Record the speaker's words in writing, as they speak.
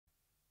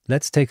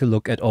Let's take a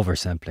look at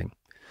oversampling.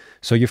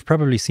 So you've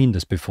probably seen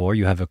this before.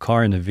 You have a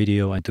car in a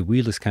video and the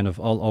wheel is kind of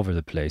all over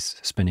the place,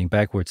 spinning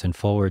backwards and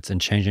forwards and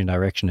changing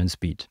direction and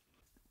speed.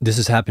 This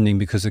is happening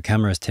because the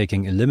camera is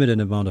taking a limited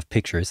amount of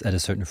pictures at a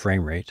certain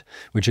frame rate,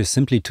 which is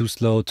simply too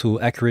slow to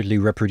accurately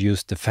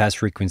reproduce the fast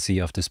frequency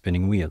of the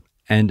spinning wheel.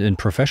 And in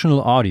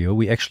professional audio,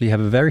 we actually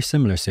have a very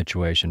similar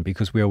situation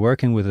because we are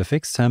working with a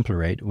fixed sample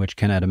rate, which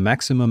can at a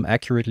maximum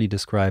accurately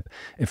describe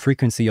a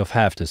frequency of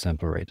half the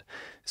sample rate.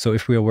 So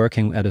if we are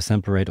working at a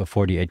sample rate of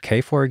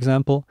 48K, for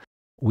example,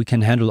 we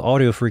can handle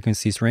audio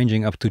frequencies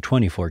ranging up to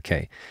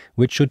 24K,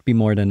 which should be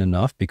more than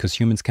enough because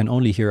humans can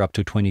only hear up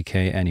to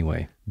 20K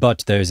anyway.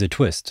 But there's a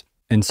twist.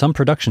 In some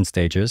production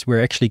stages,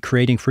 we're actually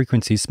creating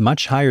frequencies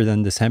much higher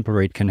than the sample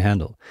rate can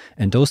handle.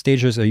 And those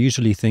stages are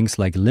usually things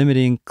like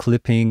limiting,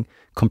 clipping,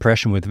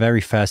 compression with very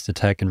fast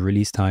attack and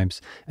release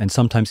times, and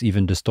sometimes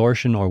even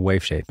distortion or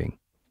wave shaping.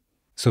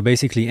 So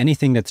basically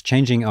anything that's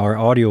changing our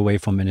audio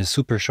waveform in a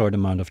super short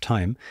amount of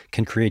time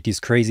can create these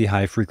crazy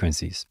high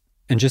frequencies.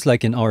 And just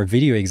like in our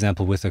video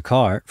example with the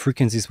car,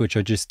 frequencies which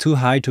are just too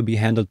high to be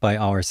handled by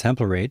our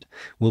sample rate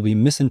will be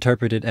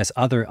misinterpreted as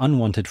other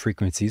unwanted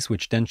frequencies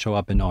which then show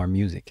up in our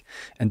music.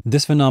 And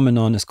this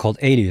phenomenon is called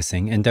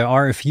aliasing, and there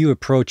are a few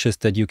approaches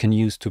that you can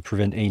use to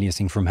prevent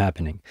aliasing from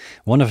happening.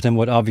 One of them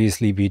would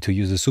obviously be to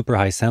use a super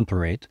high sample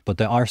rate, but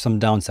there are some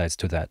downsides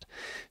to that.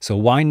 So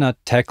why not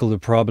tackle the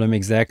problem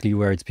exactly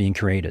where it's being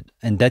created?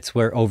 And that's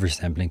where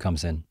oversampling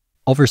comes in.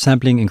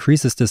 Oversampling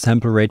increases the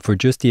sample rate for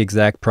just the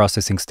exact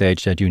processing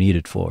stage that you need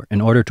it for, in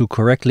order to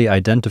correctly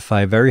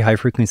identify very high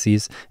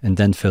frequencies and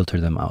then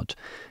filter them out.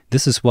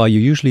 This is why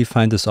you usually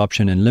find this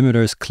option in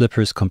limiters,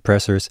 clippers,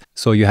 compressors,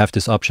 so you have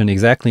this option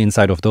exactly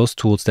inside of those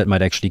tools that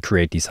might actually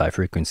create these high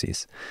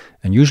frequencies.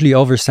 And usually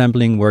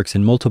oversampling works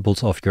in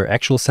multiples of your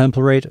actual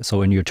sample rate,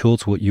 so in your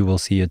tools you will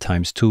see a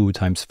 ×2,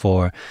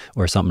 ×4,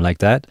 or something like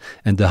that.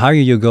 And the higher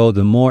you go,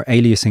 the more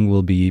aliasing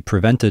will be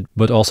prevented,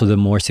 but also the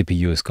more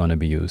CPU is going to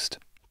be used.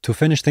 To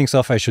finish things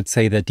off, I should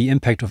say that the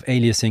impact of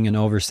aliasing and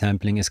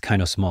oversampling is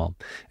kind of small,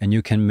 and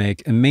you can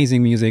make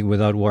amazing music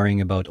without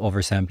worrying about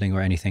oversampling or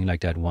anything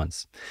like that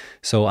once.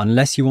 So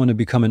unless you want to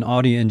become an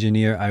audio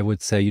engineer, I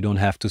would say you don't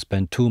have to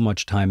spend too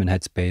much time and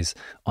headspace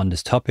on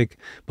this topic,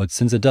 but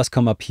since it does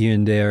come up here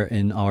and there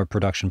in our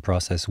production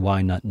process,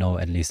 why not know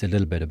at least a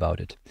little bit about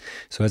it?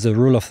 So as a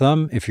rule of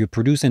thumb, if you're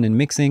producing and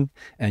mixing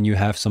and you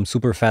have some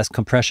super fast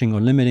compression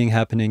or limiting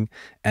happening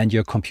and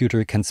your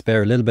computer can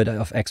spare a little bit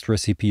of extra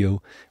CPU,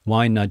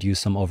 why not use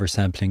some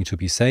oversampling to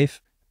be safe?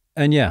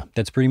 And yeah,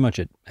 that's pretty much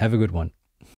it. Have a good one.